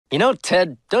You know,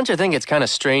 Ted, don't you think it's kind of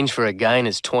strange for a guy in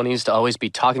his 20s to always be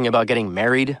talking about getting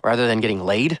married rather than getting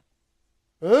laid?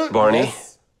 Barney,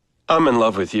 Yes. I'm in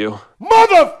love with you.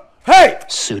 Mother! Hey!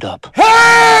 Suit up.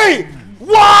 Hey!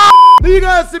 What? Do you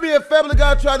guys see me at Family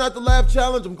Guy Try Not to Laugh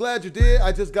Challenge? I'm glad you did.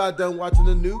 I just got done watching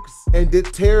the nukes and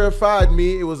it terrified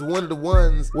me. It was one of the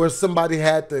ones where somebody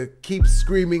had to keep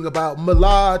screaming about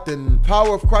Malat and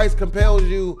power of Christ compels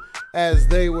you as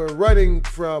they were running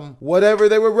from whatever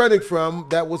they were running from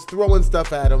that was throwing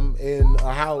stuff at them in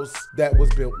a house that was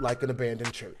built like an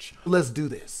abandoned church. Let's do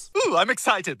this. Ooh, I'm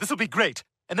excited. This will be great.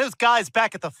 And those guys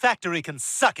back at the factory can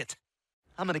suck it.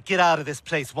 I'm gonna get out of this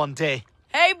place one day.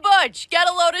 Hey, Butch, get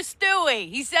a load of Stewie.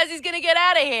 He says he's gonna get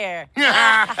out of here.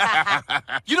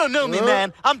 You don't know me,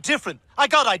 man. I'm different. I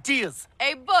got ideas.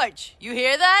 Hey, Butch, you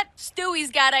hear that?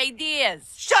 Stewie's got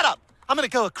ideas. Shut up! I'm gonna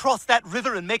go across that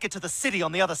river and make it to the city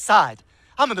on the other side.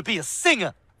 I'm gonna be a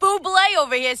singer. Bublé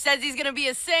over here says he's gonna be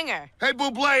a singer. Hey,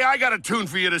 Bublé, I got a tune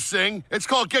for you to sing. It's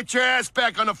called Get Your Ass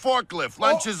Back on the Forklift.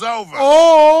 Lunch is over.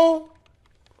 Oh!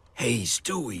 Hey,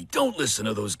 Stewie, don't listen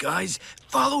to those guys.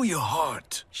 Follow your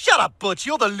heart. Shut up, Butch.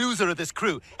 You're the loser of this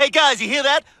crew. Hey, guys, you hear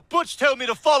that? Butch told me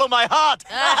to follow my heart.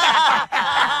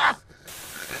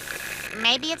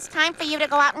 Maybe it's time for you to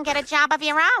go out and get a job of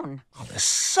your own. Oh, this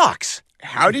sucks.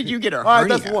 How did you get a All right,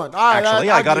 hernia? that's one. All right,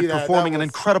 Actually, I got give it you that. performing That an was-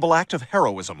 incredible act of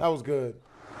heroism. That was good.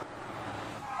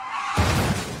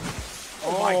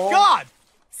 Oh, my God!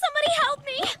 Somebody help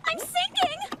me! I'm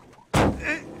sinking!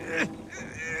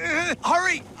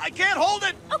 Hurry! I can't hold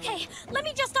it! Okay, let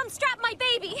me just unstrap my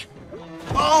baby.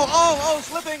 Oh,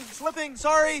 slipping,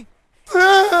 sorry.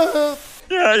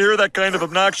 Yeah, I hear that kind of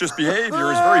obnoxious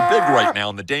behavior is very big right now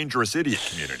in the dangerous idiot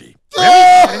community. Really?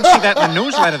 I didn't see that in the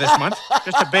newsletter this month.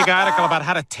 Just a big article about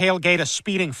how to tailgate a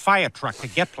speeding fire truck to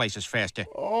get places faster.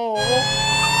 Oh.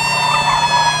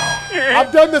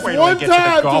 I've done this Wait till I one get to the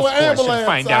time to golf an course ambulance. and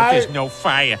find out there's no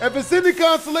fire. If it's any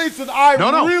consolation, I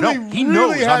No, he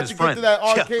knows really I'm had his to friend. get to that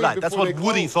arcade Yeah, right, that's before what they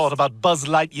Woody closed, thought about Buzz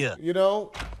Lightyear. You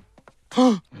know?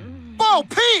 Bo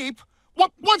Peep!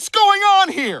 What's going on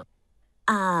here?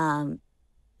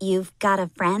 You've got a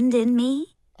friend in me?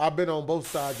 I've been on both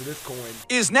sides of this coin.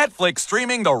 Is Netflix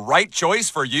streaming the right choice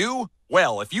for you?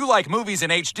 Well, if you like movies in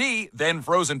HD, then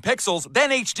frozen pixels, then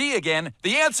HD again,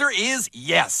 the answer is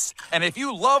yes. And if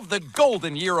you love the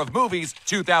golden year of movies,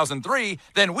 2003,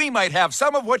 then we might have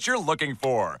some of what you're looking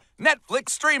for.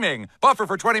 Netflix streaming. Buffer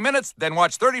for 20 minutes, then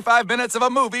watch 35 minutes of a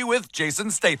movie with Jason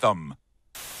Statham.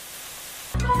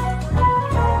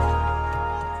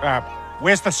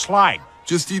 Where's the slide?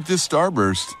 Just eat this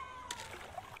Starburst.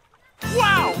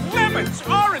 Wow! Lemons,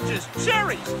 oranges,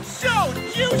 cherries, so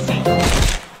juicy!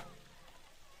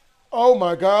 Oh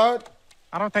my God.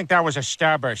 I don't think that was a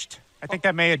starburst. I think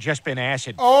that may have just been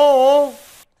acid. Oh.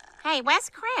 Hey, where's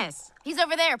Chris? He's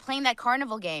over there playing that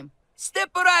carnival game. Step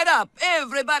right up.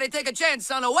 Everybody take a chance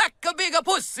on a whack-a-bigger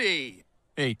pussy.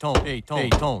 Hey, Tone. Hey, Tone.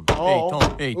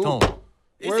 Oh. Hey, Ooh. Tone.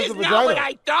 Where's the vagina?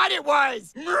 I thought it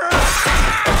was.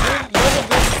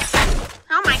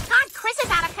 Oh my God, Chris is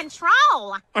out of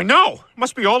control. I know.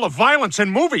 Must be all the violence in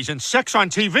movies and sex on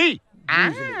TV.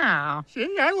 Oh.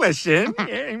 See, I listen.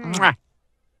 Mwah.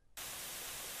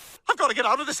 I've got to get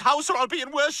out of this house or I'll be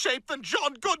in worse shape than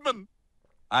John Goodman.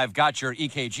 I've got your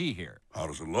EKG here. How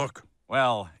does it look?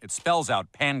 Well, it spells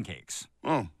out pancakes.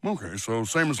 Oh, okay, so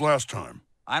same as last time.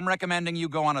 I'm recommending you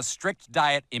go on a strict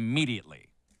diet immediately.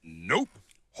 Nope.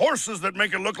 Horses that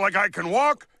make it look like I can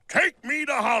walk, take me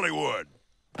to Hollywood.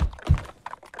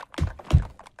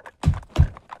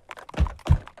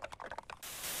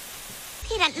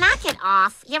 Peter, knock it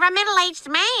off. You're a middle-aged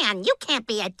man. You can't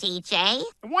be a DJ.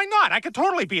 Why not? I could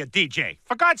totally be a DJ.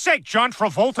 For God's sake, John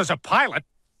Travolta's a pilot.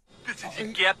 This is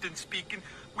the captain speaking.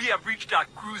 We have reached our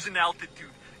cruising altitude.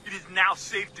 It is now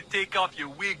safe to take off your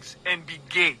wigs and be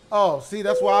gay. Oh, see,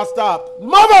 that's why I stopped.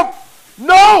 Mother!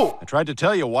 No! I tried to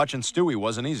tell you watching Stewie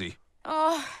wasn't easy.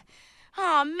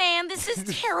 Oh man, this is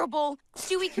terrible.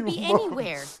 Stewie could be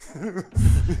anywhere.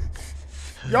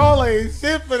 Y'all ain't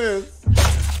shit for this.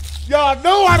 Y'all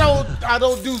know I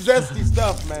don't do zesty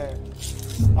stuff, man.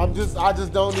 I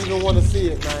just don't even want to see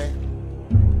it,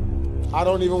 man. I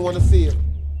don't even want to see it.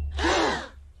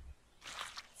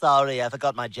 Sorry, I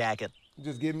forgot my jacket.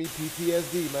 Just give me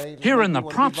PTSD, man. Here in the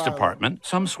props department,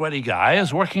 some sweaty guy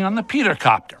is working on the Peter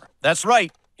copter. That's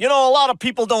right. You know, a lot of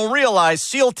people don't realize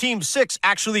SEAL Team 6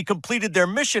 actually completed their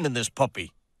mission in this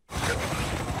puppy.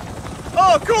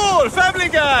 Oh, cool! Family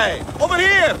Guy! Over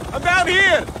here! I'm down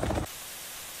here!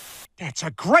 That's a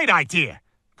great idea.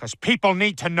 Because people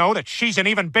need to know that she's an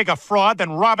even bigger fraud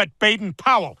than Robert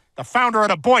Baden-Powell, the founder of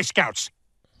the Boy Scouts.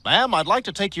 Ma'am, I'd like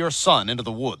to take your son into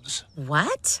the woods.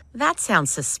 What? That sounds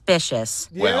suspicious.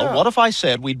 Well, what if I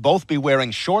said we'd both be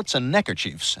wearing shorts and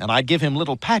neckerchiefs, and I'd give him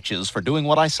little patches for doing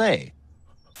what I say?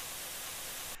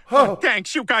 Oh,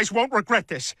 thanks. You guys won't regret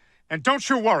this. And don't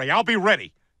you worry, I'll be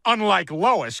ready. Unlike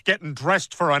Lois getting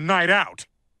dressed for a night out.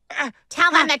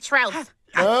 Tell them the truth.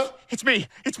 It's me.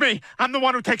 I'm the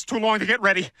one who takes too long to get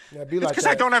ready. Yeah, be it's like because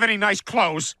that. I don't have any nice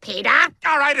clothes. Peter?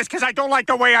 All right, it's because I don't like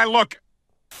the way I look.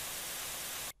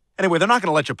 Anyway, they're not going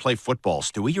to let you play football,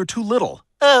 Stewie. You're too little.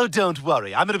 Oh, don't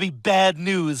worry. I'm going to be bad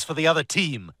news for the other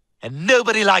team. And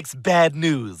nobody likes bad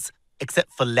news.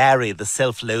 Except for Larry, the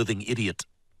self-loathing idiot.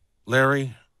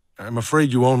 Larry, I'm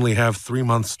afraid you only have 3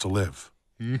 months to live.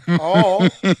 Oh.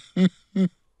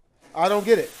 I don't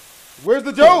get it. Where's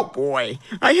the joke? Oh, boy.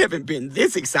 I haven't been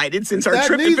this excited since our that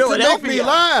trip to needs Philadelphia. To make me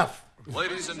laugh.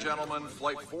 Ladies and gentlemen,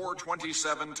 Flight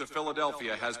 427 to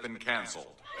Philadelphia has been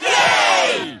canceled.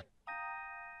 Yay!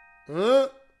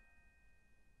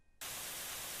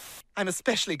 I'm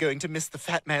especially going to miss the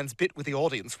fat man's bit with the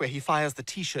audience where he fires the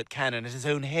T-shirt cannon at his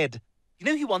own head. You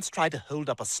know he once tried to hold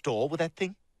up a store with that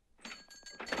thing?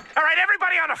 All right,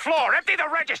 everybody on the floor, empty the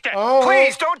register. Oh.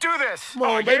 Please, don't do this. Come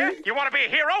on, baby. You want to be a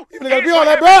hero? You gotta be on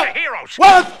that, bro. Heroes.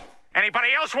 What?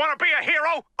 Anybody else want to be a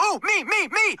hero? Oh, me!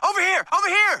 Over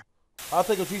here! I'll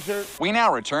take a T-shirt. We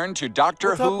now return to Doctor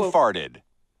What's up, Who Will? farted.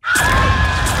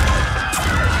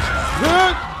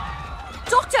 Good.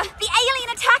 Doctor, the alien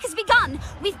attack has begun.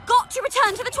 We've got to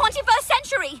return to the 21st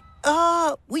century.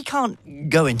 We can't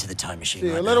go into the time machine.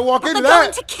 Yeah, right let now. her walk But into they're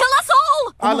going that. to kill us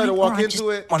all. I'll let her walk Alright, into just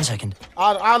it. 1 second.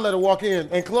 I'll let her walk in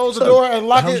and close the door and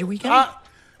lock how's it. your weekend? I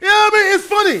mean, it's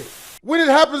funny when it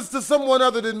happens to someone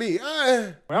other than me.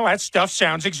 Well, that stuff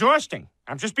sounds exhausting.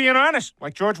 I'm just being honest,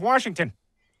 like George Washington.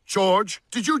 George,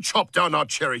 did you chop down our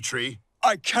cherry tree?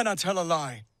 I cannot tell a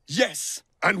lie. Yes.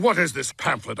 And what is this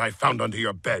pamphlet I found under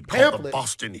your bed called the Pamphlet?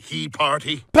 Boston He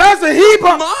Party? Pass the heap.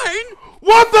 Mine?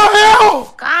 What the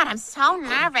hell? God, I'm so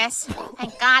nervous.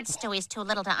 Thank God Stewie's too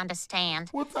little to understand.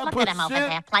 What's that Look put at him over shit?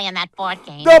 there playing that board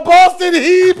game. The Boston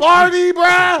He Party,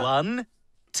 bruh. 1,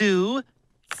 2, What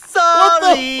the sorry.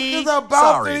 fuck is a Boston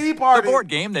Sorry, He the Party? board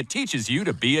game that teaches you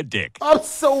to be a dick. I'm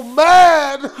so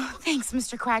mad. Thanks,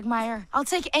 Mr. Quagmire. I'll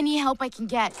take any help I can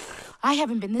get. I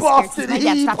haven't been this Boston scared since my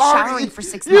dad He stopped Party. showering for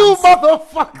 6 You months.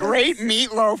 motherfucker. Great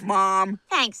meatloaf, Mom.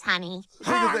 Thanks, honey.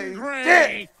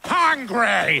 Hungry!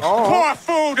 Hungry! Oh. Pour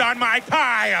food on my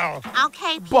pile!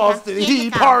 Okay, Peter. Boston here He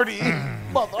you go. Party.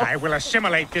 I will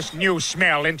assimilate this new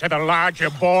smell into the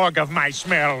larger Borg of my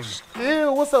smells.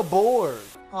 Ew, what's a board?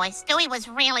 Boy, Stewie was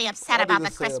really upset I'd about even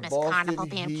the say a Christmas Boston carnival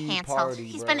being He canceled. Party,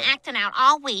 He's bruh. been acting out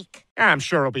all week. I'm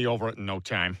sure he'll be over it in no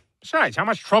time. Besides, how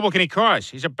much trouble can he cause?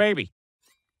 He's a baby.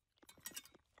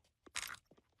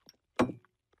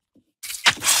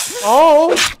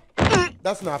 Oh,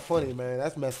 that's not funny, man.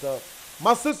 That's messed up.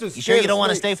 My sister's. You sure you don't want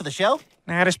to stay for the show?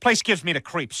 Nah, this place gives me the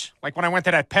creeps. Like when I went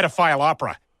to that pedophile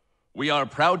opera. We are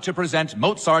proud to present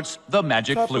Mozart's The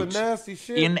Magic Type of Flute nasty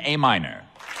shit. in A minor.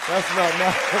 That's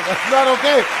not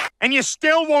okay. And you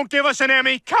still won't give us an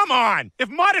Emmy? Come on! If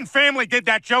Modern Family did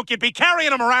that joke, you'd be carrying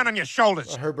them around on your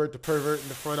shoulders. Herbert the pervert in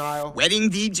the front aisle. Wedding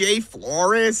DJ,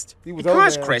 florist. He was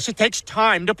Because, over there. Chris, it takes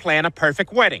time to plan a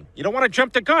perfect wedding. You don't want to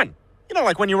jump the gun. You know,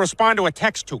 like when you respond to a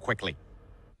text too quickly.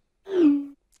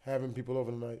 Having people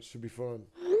over tonight should be fun.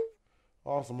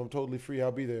 Awesome. I'm totally free.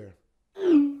 I'll be there.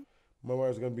 My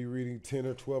wife's gonna be reading 10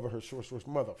 or 12 of her short stories.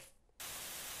 Mother.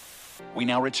 We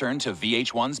now return to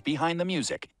VH1's Behind the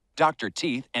Music, Dr.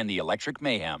 Teeth and the Electric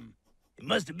Mayhem. It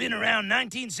must have been around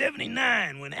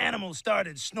 1979 when animals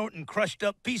started snorting crushed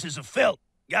up pieces of felt.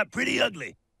 Got pretty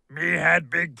ugly. Me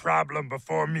had big problem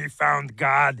before me found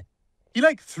God. He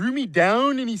threw me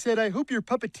down and he said, I hope your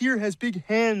puppeteer has big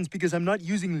hands because I'm not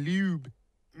using lube.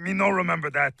 Me no remember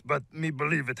that, but me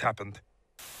believe it happened.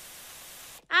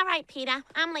 All right, Peter,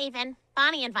 I'm leaving.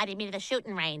 Bonnie invited me to the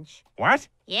shooting range. What?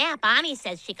 Yeah, Bonnie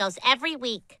says she goes every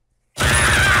week.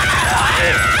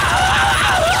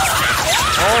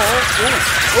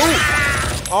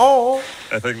 Oh.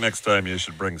 I think next time you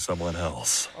should bring someone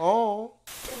else. Oh.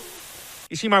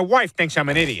 You see, my wife thinks I'm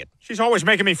an idiot. She's always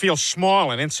making me feel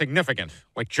small and insignificant,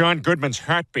 like John Goodman's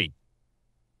heartbeat.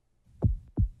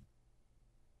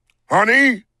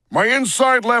 Honey, my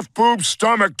inside left boob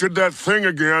stomach did that thing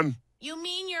again. You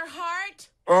mean your heart?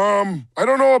 I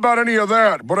don't know about any of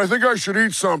that, but I think I should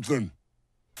eat something.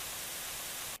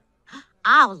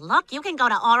 Oh, look, you can go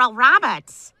to Oral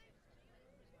Roberts.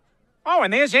 Oh,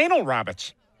 and there's Anal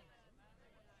Roberts.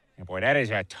 Yeah, boy, that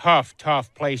is a tough,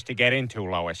 tough place to get into,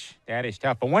 Lois. That is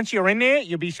tough. But once you're in there,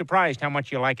 you'll be surprised how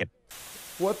much you like it.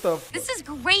 What the? This is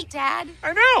great, Dad.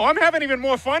 I know. I'm having even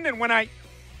more fun than when I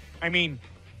mean,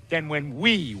 than when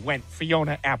we went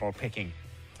Fiona apple picking.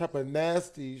 Type of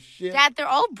nasty shit. Dad, they're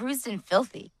all bruised and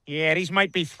filthy. Yeah, these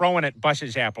might be throwing at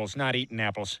Bus's apples, not eating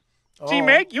apples. Oh. See,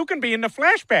 Meg, you can be in the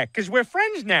flashback, because we're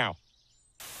friends now.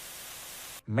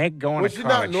 Meg going Was to she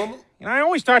college. not normal? And I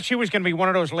always thought she was going to be one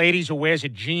of those ladies who wears a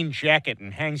jean jacket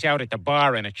and hangs out at the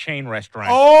bar in a chain restaurant.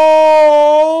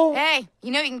 Oh! Hey, you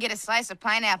know you can get a slice of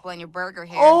pineapple in your burger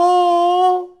here.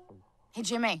 Oh! Hey,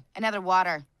 Jimmy, another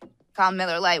water. Call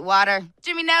Miller Lite water.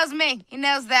 Jimmy knows me. He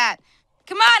knows that.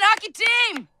 Come on, hockey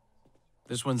team!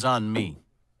 This one's on me.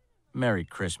 Merry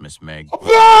Christmas, Meg.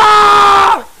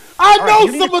 Ah! I All know right,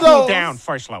 you need some to of cool those. down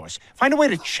first, Lois. Find a way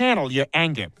to channel your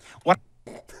anger. What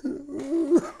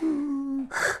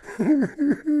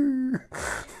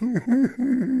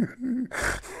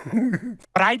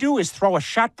I do is throw a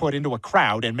shot put into a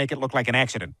crowd and make it look like an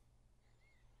accident.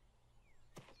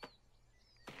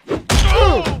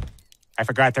 I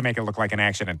forgot to make it look like an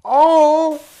accident.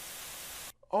 Oh!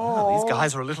 Oh, these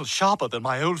guys are a little sharper than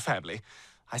my old family.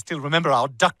 I still remember our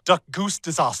duck, duck, goose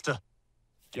disaster.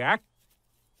 Jack?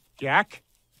 Jack?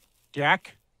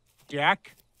 Jack?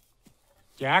 Jack?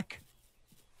 Jack?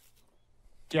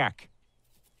 Jack?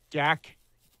 Jack?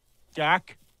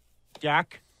 Jack?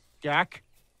 Jack? Jack?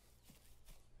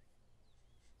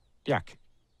 Jack?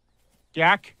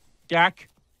 Jack? Jack?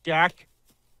 Jack?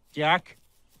 Jack?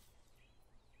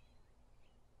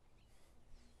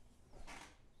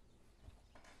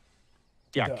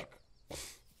 Jack.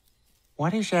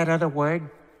 What is that other word?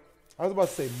 I was about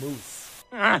to say moose.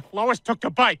 Lois took the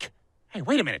bike. Hey,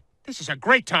 wait a minute. This is a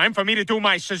great time for me to do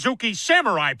my Suzuki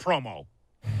Samurai promo.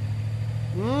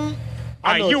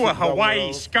 Are you a Hawaii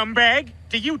scumbag?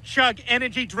 Do you chug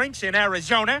energy drinks in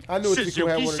Arizona? I knew a chick who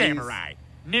had Suzuki one of Samurai.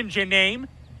 Ninja name,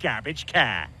 garbage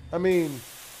car. I mean,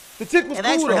 the chick was Hey,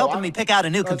 thanks cool, for though. helping me pick out a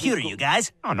new computer, you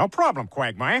guys. Oh, no problem,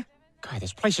 Quagmire. God,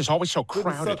 this place is always so Wouldn't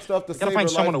crowded. suck stuff to Gotta save find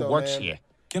her someone life, who though, works man. here.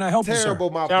 Can I help you, sir?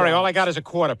 Terrible mouth. Sorry, jobs. all I got is a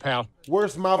quarter, pal.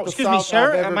 Worst mouth. Excuse me,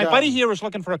 sir. My buddy here is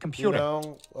looking for a computer.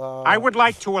 I would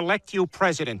like to elect you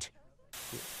president.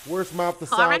 Worst mouth to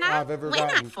south Foreigner? I've ever We're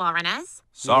gotten. not foreigners.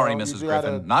 Sorry, You know, Mrs. you gotta-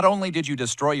 Griffin. Not only did you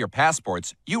destroy your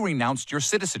passports, you renounced your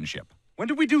citizenship. When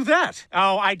did we do that?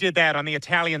 Oh, I did that on the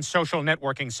Italian social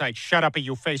networking site Shut Up at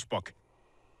You Facebook.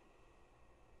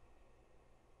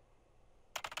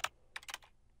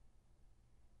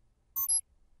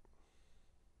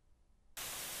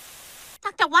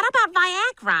 Doctor, what about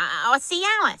Viagra or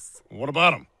Cialis? What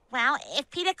about them? Well, if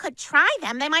Peter could try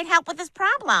them, they might help with his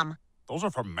problem. Those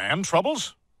are for man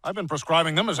troubles? I've been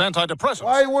prescribing them as antidepressants.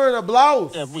 Why are you wearing a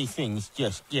blouse? Everything's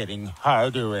just getting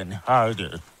harder and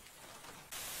harder.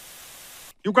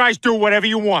 You guys do whatever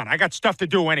you want. I got stuff to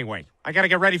do anyway. I gotta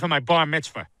get ready for my bar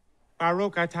mitzvah.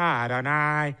 Baruch atah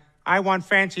Adonai. I want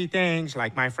fancy things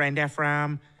like my friend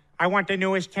Ephraim. I want the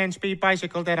newest 10-speed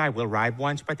bicycle that I will ride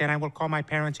once, but then I will call my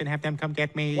parents and have them come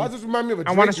get me. Why does this remind me of a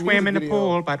I want to Drake swim in music the video?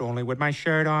 pool, but only with my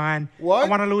shirt on. What? I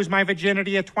want to lose my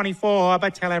virginity at 24,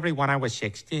 but tell everyone I was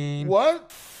 16.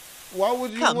 What? Why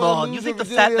would you Come wanna on, lose you think your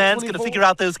the fat virginity at man's going to 24? figure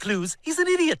out those clues? He's an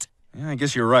idiot. Yeah, I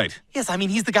guess you're right. Yes, I mean,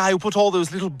 he's the guy who put all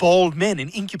those little bald men in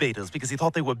incubators because he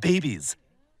thought they were babies.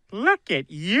 Look at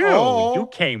you. Oh. You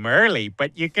came early,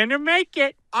 but you're going to make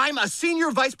it. I'm a senior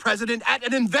vice president at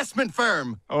an investment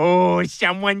firm. Oh,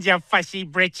 someone's a fussy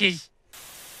britches.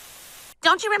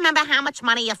 Don't you remember how much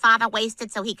money your father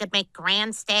wasted so he could make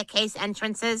grand staircase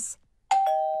entrances?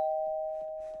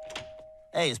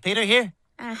 Hey, is Peter here?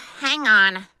 Hang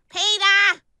on.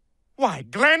 Peter! Why,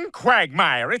 Glenn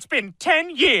Quagmire, it's been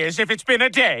 10 years if it's been a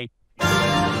day.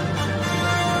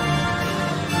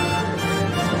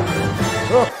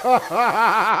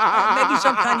 Maybe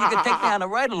sometime you could take me on a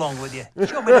ride-along with you.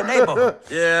 Show me the neighborhood.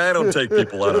 Yeah, I don't take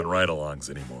people out on ride-alongs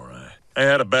anymore. I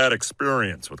had a bad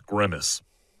experience with Grimace.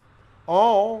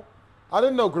 Oh, I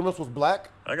didn't know Grimace was black.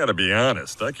 I gotta be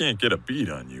honest, I can't get a beat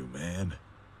on you, man.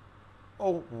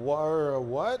 Oh,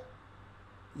 what?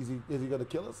 Is he gonna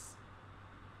kill us?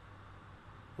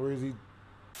 Or is he?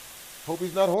 Hope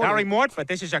he's not horny. Sorry, Mort, but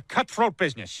this is a cutthroat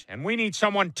business, and we need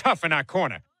someone tough in our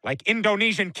corner, like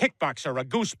Indonesian kickboxer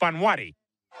Agus Banwadi.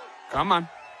 Come on.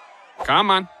 Come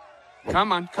on.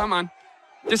 Come on. Come on.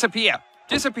 Disappear.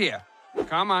 Disappear.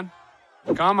 Come on.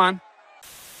 Come on.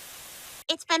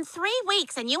 It's been 3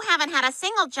 weeks and you haven't had a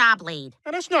single job lead.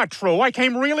 Now, that's not true. I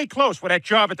came really close with that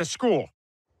job at the school.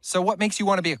 So what makes you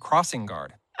want to be a crossing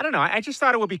guard? I don't know. I just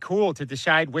thought it would be cool to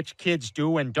decide which kids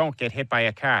do and don't get hit by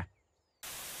a car.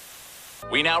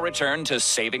 We now return to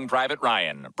Saving Private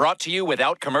Ryan, brought to you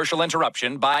without commercial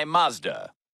interruption by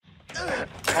Mazda.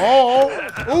 Oh,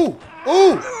 ooh,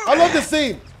 I love this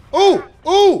scene. Ooh,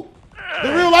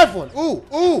 the real life one.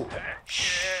 Ooh.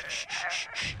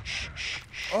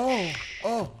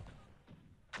 Oh.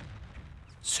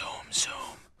 Zoom.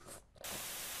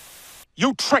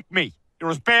 You tricked me.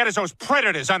 You're as bad as those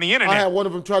predators on the internet. I had one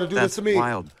of them try to do this to me.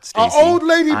 Wild, An Stacey. old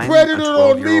lady I'm predator a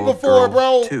on me 12-year-old before,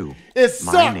 girl, bro. Too. It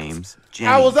sucked. My name's Jenny.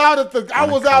 I was out at the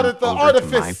over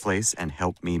artifice. to my place and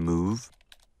help me move.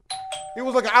 It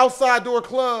was like an outside door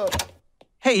club.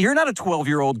 Hey, you're not a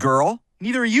 12-year-old girl.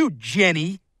 Neither are you,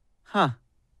 Jenny. Huh.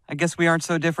 I guess we aren't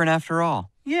so different after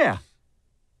all. Yeah.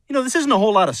 You know, this isn't a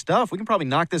whole lot of stuff. We can probably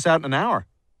knock this out in an hour.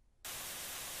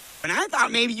 But I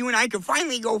thought maybe you and I could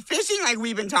finally go fishing like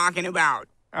we've been talking about.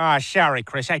 Sorry,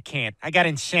 Chris, I can't. I got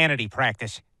insanity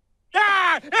practice.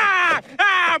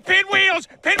 Pinwheels!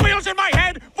 Pinwheels in my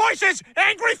head! Voices!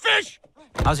 Angry fish!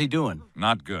 How's he doing?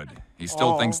 Not good. He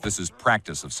still thinks this is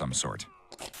practice of some sort.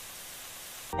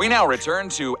 We now return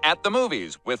to At the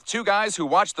Movies with two guys who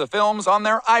watch the films on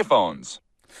their iPhones.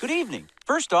 Good evening.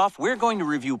 First off, we're going to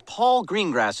review Paul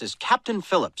Greengrass's Captain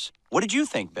Phillips. What did you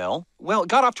think, Bill? Well, it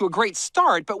got off to a great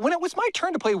start, but when it was my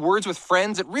turn to play Words with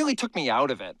Friends, it really took me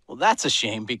out of it. Well, that's a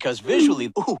shame because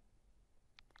visually... Ooh.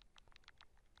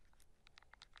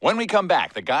 When we come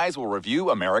back, the guys will review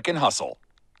American Hustle.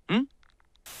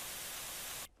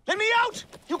 Let me out!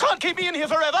 You can't keep me in here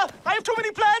forever! I have too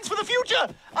many plans for the future!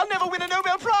 I'll never win a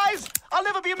Nobel Prize! I'll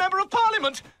never be a member of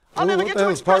Parliament! I'll never get to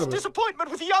express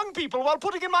disappointment with young people while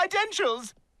putting in my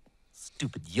dentures!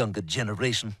 Stupid younger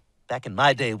generation. Back in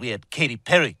my day, we had Katy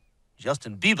Perry,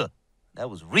 Justin Bieber. That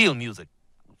was real music.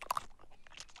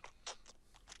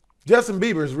 Justin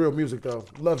Bieber is real music, though.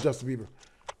 Love Justin Bieber.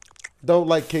 Don't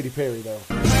like Katy Perry, though.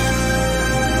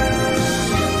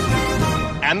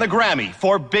 And the Grammy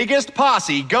for Biggest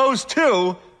Posse goes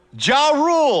to Ja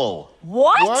Rule.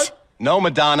 What? No,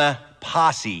 Madonna.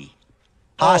 Posse.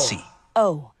 Posse.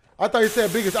 Oh. I thought you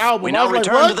said biggest album. We now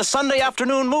return to the Sunday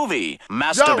afternoon movie,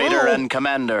 Masturbator and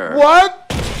Commander.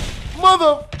 What?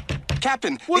 Mother...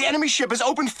 Captain, the enemy ship has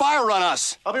opened fire on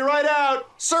us. I'll be right out.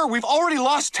 Sir, we've already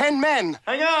lost 10 men.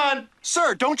 Hang on.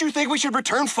 Sir, don't you think we should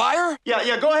return fire?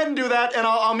 Yeah, go ahead and do that, and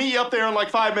I'll meet you up there in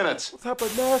like 5 minutes. What type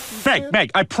of nasty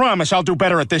Meg, I promise I'll do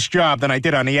better at this job than I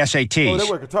did on the SATs. Oh, they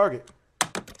work at Target.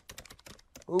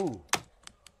 Ooh.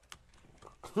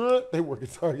 They work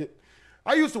at Target.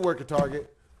 I used to work at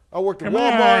Target. I worked at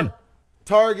Walmart,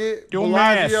 Target,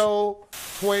 Bellagio,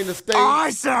 Twain Estates.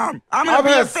 Awesome! I'm gonna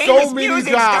be a famous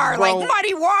music star like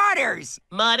Muddy Waters.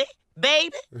 Muddy,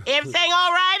 baby, everything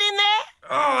all right in there?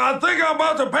 Oh, I think I'm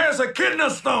about to pass a kidney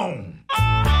stone.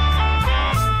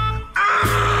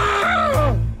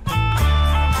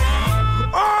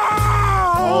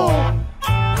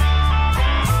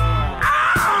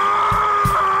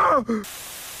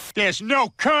 There's no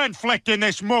conflict in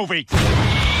this movie.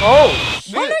 Oh,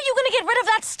 shit. When are you going to get rid of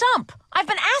that stump? I've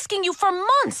been asking you for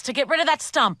months to get rid of that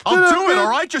stump. I'll do it, all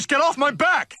right? Just get off my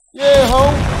back. Yeah,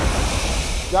 ho.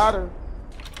 Got her.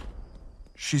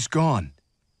 She's gone.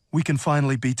 We can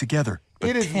finally be together.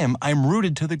 But Tim, I'm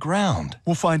rooted to the ground.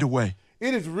 We'll find a way.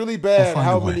 It is really bad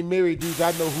how many married dudes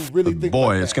I know who really think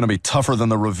Boy, like it's going to be tougher than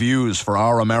the reviews for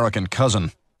Our American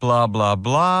Cousin. Blah, blah,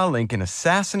 blah. Lincoln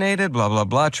assassinated. Blah, blah,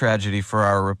 blah. Tragedy for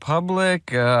our republic.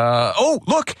 Oh,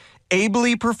 look!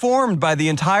 Ably performed by the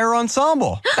entire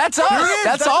ensemble. That's us.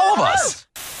 That's all of us.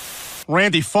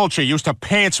 Randy Fulcher used to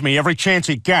pants me every chance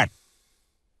he got.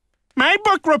 My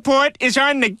book report is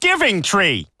on the giving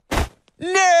tree.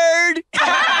 Nerd!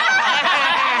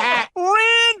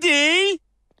 Randy!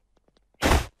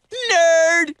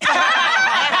 Nerd!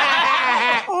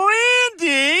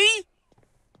 Randy!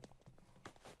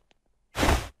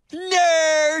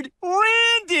 Nerd!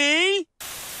 Randy!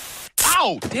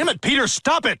 Ow! Damn it, Peter,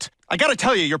 stop it! I gotta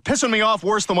tell you, you're pissing me off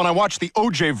worse than when I watched the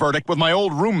OJ verdict with my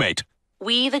old roommate.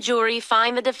 We, the jury,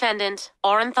 find the defendant,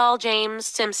 Orenthal James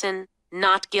Simpson,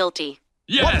 not guilty.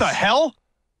 Yes. What the hell?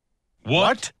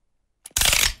 What?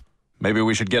 Maybe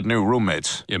we should get new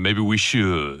roommates. Yeah, maybe we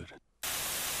should.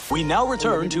 We now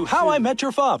return to How I Met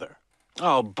Your Father.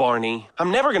 Oh, Barney,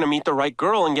 I'm never gonna meet the right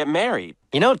girl and get married.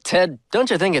 You know, Ted, don't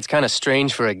you think it's kind of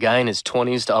strange for a guy in his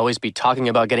 20s to always be talking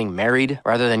about getting married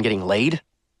rather than getting laid?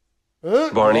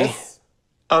 Barney,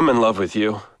 I'm in love with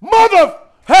you. Mother...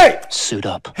 Hey! Suit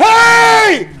up.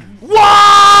 Hey! Why?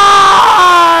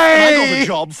 I got a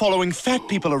job following fat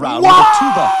people around with a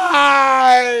tuba.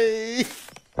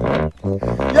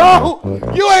 Yo,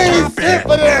 you ain't fit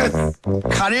for this.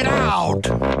 Cut it out.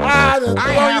 I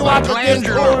have a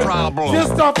glandular problem.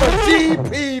 Just off a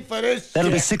GP for this shit.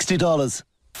 That'll be $60.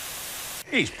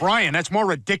 Jeez, Brian, that's more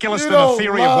ridiculous You than the don't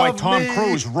theory of why love Tom me.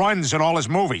 Cruise runs in all his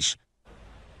movies.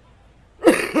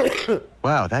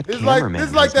 Wow, that It's cameraman like,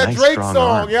 it's like has that nice Drake strong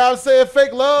song. arms. You know what I'm saying?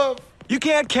 Fake love. You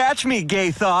can't catch me,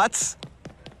 gay thoughts.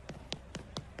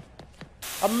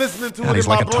 I'm listening to God, it he's in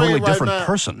my like a totally brain right different now.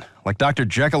 person. Like Dr.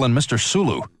 Jekyll and Mr.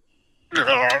 Sulu.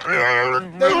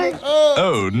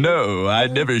 Oh no, I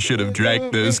never should have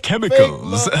drank those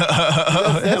chemicals.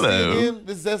 Hello.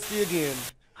 This zesty again.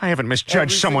 I haven't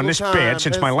misjudged someone this bad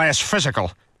since my last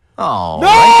physical. Oh.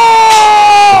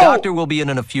 No! The doctor will be in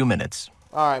a few minutes.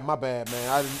 All right, my bad, man.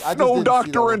 I just No didn't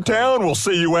doctor in town will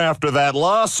see you after that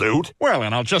lawsuit. Well,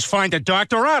 and I'll just find a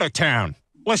doctor out of town.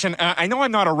 Listen, I know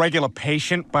I'm not a regular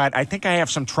patient, but I think I have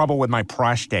some trouble with my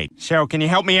prostate. So, can you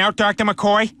help me out, Dr.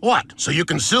 McCoy? What? So you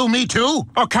can sue me too?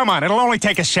 Oh, come on. It'll only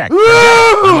take a sec.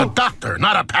 I'm a doctor,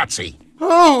 not a patsy.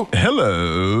 Oh.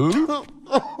 Hello.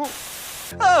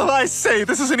 Oh, I say,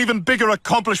 this is an even bigger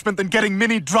accomplishment than getting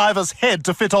Minnie Driver's head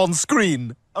to fit on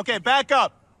screen. Okay, back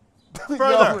up.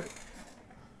 Further.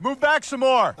 Move back some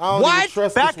more. What?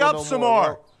 Back up some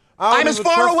more. I'm as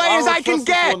far away as I can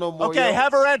get. Okay,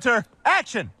 have her enter.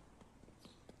 Action.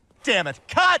 Damn it.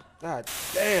 Cut. God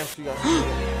damn, she got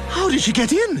How did she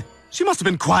get in? She must have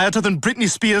been quieter than Britney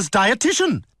Spears'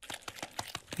 dietitian.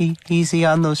 Easy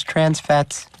on those trans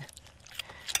fats.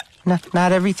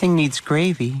 Not everything needs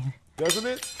gravy. Doesn't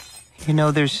it? You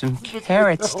know, there's some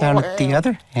carrots down at the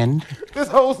other end. This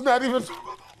hole's not even...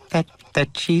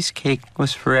 That cheesecake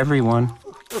was for everyone.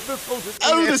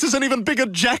 Oh, this is an even bigger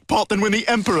jackpot than when the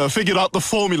Emperor figured out the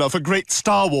formula for great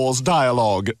Star Wars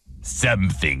dialogue.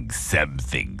 Something,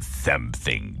 something,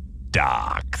 something,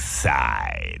 dark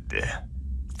side.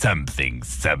 Something,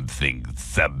 something,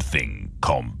 something,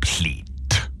 complete.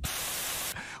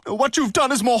 What you've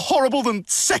done is more horrible than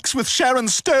sex with Sharon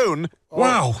Stone.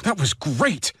 Wow, that was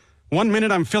great. 1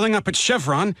 minute I'm filling up at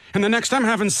Chevron, and the next I'm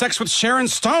having sex with Sharon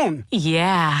Stone.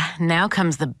 Yeah, now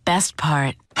comes the best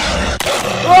part. But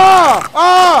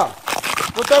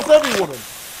that's every woman.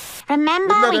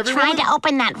 Remember, we tried to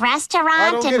open that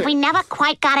restaurant and we never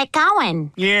quite got it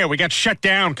going. Yeah, we got shut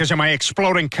down because of my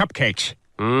exploding cupcakes.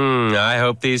 I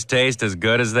hope these taste as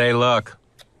good as they look.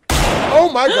 Oh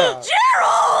my God.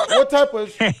 Gerald! What type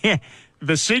of...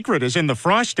 The secret is in the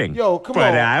frosting. Yo, come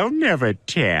but on. I'll never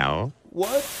tell.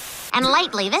 What? And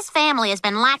lately, this family has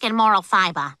been lacking moral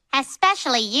fiber.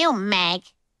 Especially you, Meg.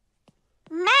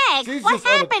 Meg, what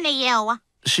happened to you?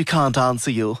 She can't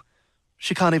answer you.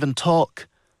 She can't even talk.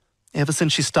 Ever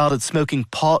since she started smoking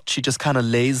pot, she just kind of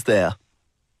lays there.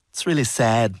 It's really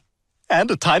sad. And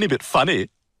a tiny bit funny.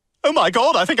 Oh my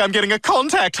God, I think I'm getting a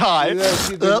contact high.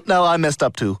 No, I messed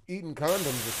up too. Eating condoms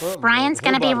or something. Brian's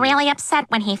gonna be really upset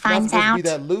when he finds out. Be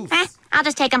that loose. I'll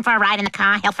just take him for a ride in the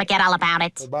car. He'll forget all about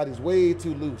it. Her body's way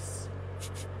too loose.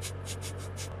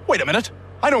 Wait a minute.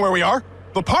 I know where we are.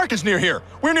 The park is near here.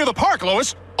 We're near the park,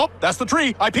 Lois. Oh, that's the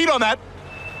tree. I peed on that.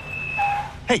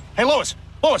 Hey, Lois.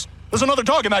 Lois, there's another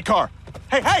dog in that car.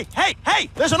 Hey,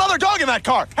 there's another dog in that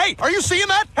car. Hey, are you seeing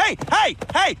that?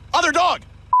 Hey, other dog.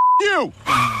 You.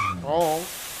 Oh.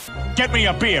 Get me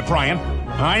a beer, Brian.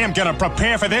 I am gonna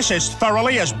prepare for this as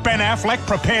thoroughly as Ben Affleck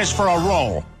prepares for a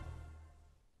role.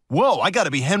 Whoa, I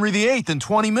gotta be Henry VIII in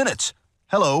 20 minutes.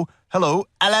 Hello.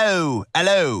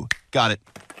 Got it.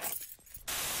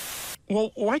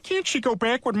 Well, why can't she go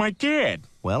back with my dad?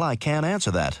 Well, I can't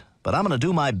answer that, but I'm gonna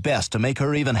do my best to make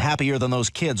her even happier than those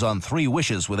kids on 3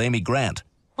 Wishes with Amy Grant.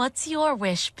 What's your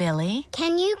wish, Billy?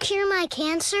 Can you cure my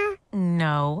cancer?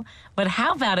 No, but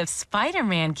how about if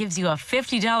Spider-Man gives you a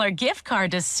 $50 gift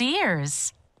card to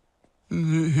Sears?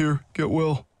 Here, get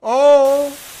well.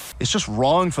 Oh! It's just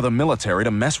wrong for the military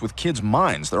to mess with kids'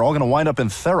 minds. They're all gonna wind up in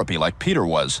therapy like Peter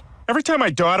was. Every time my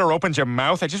daughter opens her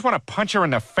mouth, I just want to punch her in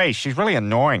the face. She's really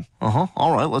annoying.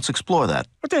 All right, let's explore that.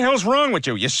 What the hell's wrong with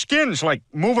you? Your skin's like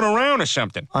moving around or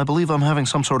something. I believe I'm having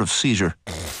some sort of seizure.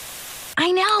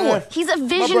 I know. He's a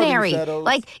visionary.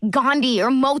 Like Gandhi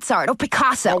or Mozart or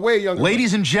Picasso.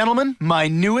 Ladies and gentlemen, my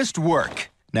newest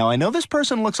work. Now, I know this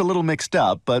person looks a little mixed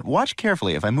up, but watch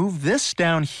carefully. If I move this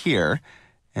down here,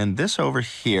 and this over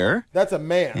here. That's a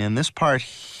man. And this part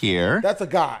here. That's a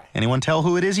guy. Anyone tell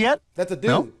who it is yet? That's a dude.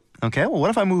 No? Okay, well, what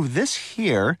if I move this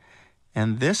here,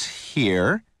 and this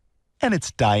here, and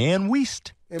it's Diane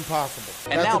Wiest?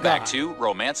 Impossible. And now back to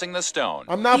Romancing the Stone.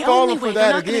 I'm not falling for that again. The only way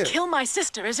they're not going to kill my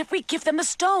sister is if we give them the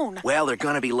stone. Well, they're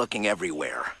going to be looking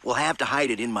everywhere. We'll have to hide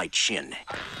it in my chin.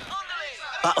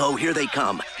 Uh-oh, here they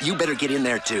come. You better get in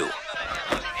there, too.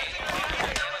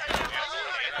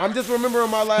 I'm just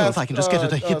remembering my last if I can just get it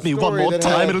to hit me one more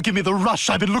time, it'll give me the rush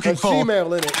I've been looking for.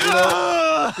 Female in it, you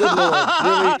know? Good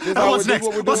Lord,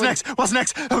 really? What's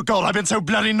next? Oh, God, I've been so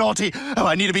bloody naughty. Oh,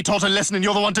 I need to be taught a lesson, and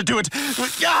you're the one to do it.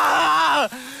 Ah!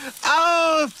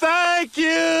 Oh, thank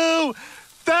you!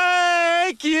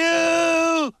 Thank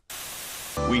you!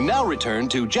 We now return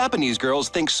to Japanese girls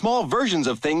think small versions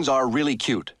of things are really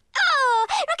cute. Oh,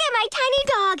 look at my tiny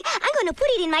dog. I'm gonna put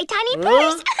it in my tiny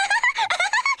purse.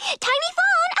 Tiny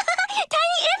phone.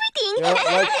 Tiny everything.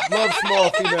 Yeah, like, love small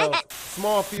females.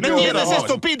 Small females. ¿Me entiendes,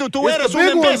 estúpido? Tú It's eres the un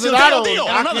big ones imbécil. that I Tío,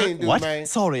 can't do, What? man.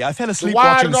 Sorry, I fell The asleep wide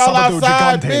watching and all Sábado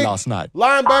outside, Gigante big last night.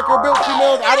 linebacker built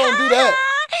females, I don't do that.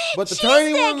 But the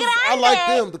tiny ones, I like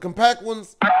them. The compact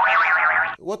ones.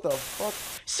 What the fuck?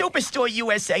 Superstore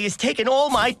USA is taking all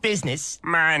my business.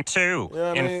 Mine too.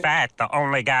 Yeah, in fact, the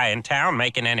only guy in town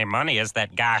making any money is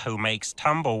that guy who makes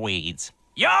tumbleweeds.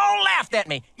 Y'all laughed at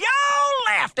me. Y'all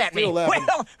laughed at me. Still laughing.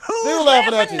 Well, who's Still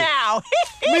laughing at you. now?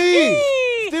 Me.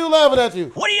 Still laughing at you.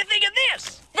 What do you think of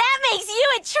this? That makes you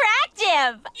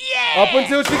attractive. Yeah. Up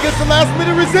until she gets the last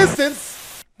minute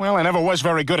resistance. Well, I never was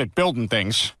very good at building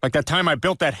things. Like that time I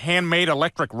built that handmade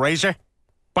electric razor.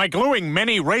 By gluing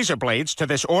many razor blades to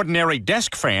this ordinary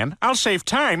desk fan, I'll save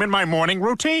time in my morning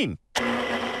routine.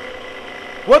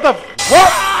 What the?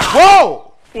 What?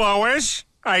 Whoa! Lois,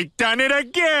 I done it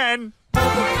again.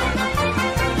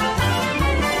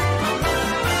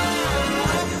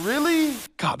 Really?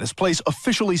 God, this place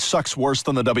officially sucks worse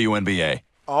than the WNBA.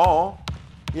 Oh.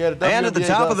 Yeah, the And at the WNBA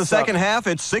top of the does suck. second half,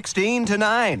 it's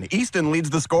 16-9. Easton leads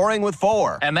the scoring with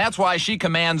 4. And that's why she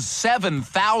commands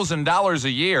 $7,000 a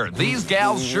year. These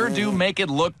gals sure do make it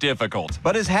look difficult.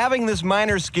 But is having this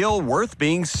minor skill worth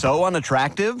being so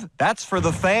unattractive? That's for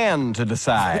the fan to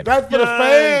decide. That's for the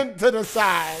fan to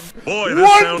decide. Boy, this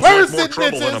One sounds like more person,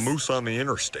 trouble than a bitches. moose on the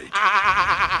interstate.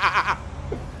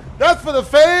 That's for the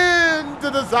fan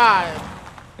to decide.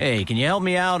 Hey, can you help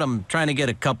me out? I'm trying to get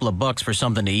a couple of bucks for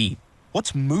something to eat.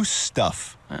 What's moose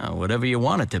stuff? Whatever you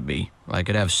want it to be. I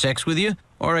could have sex with you,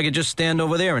 or I could just stand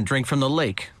over there and drink from the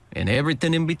lake, and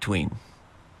everything in between.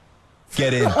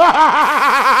 Get in. Hope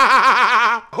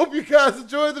you guys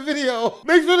enjoyed the video.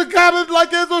 Make sure to comment,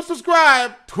 like, and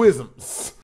subscribe. Twisms.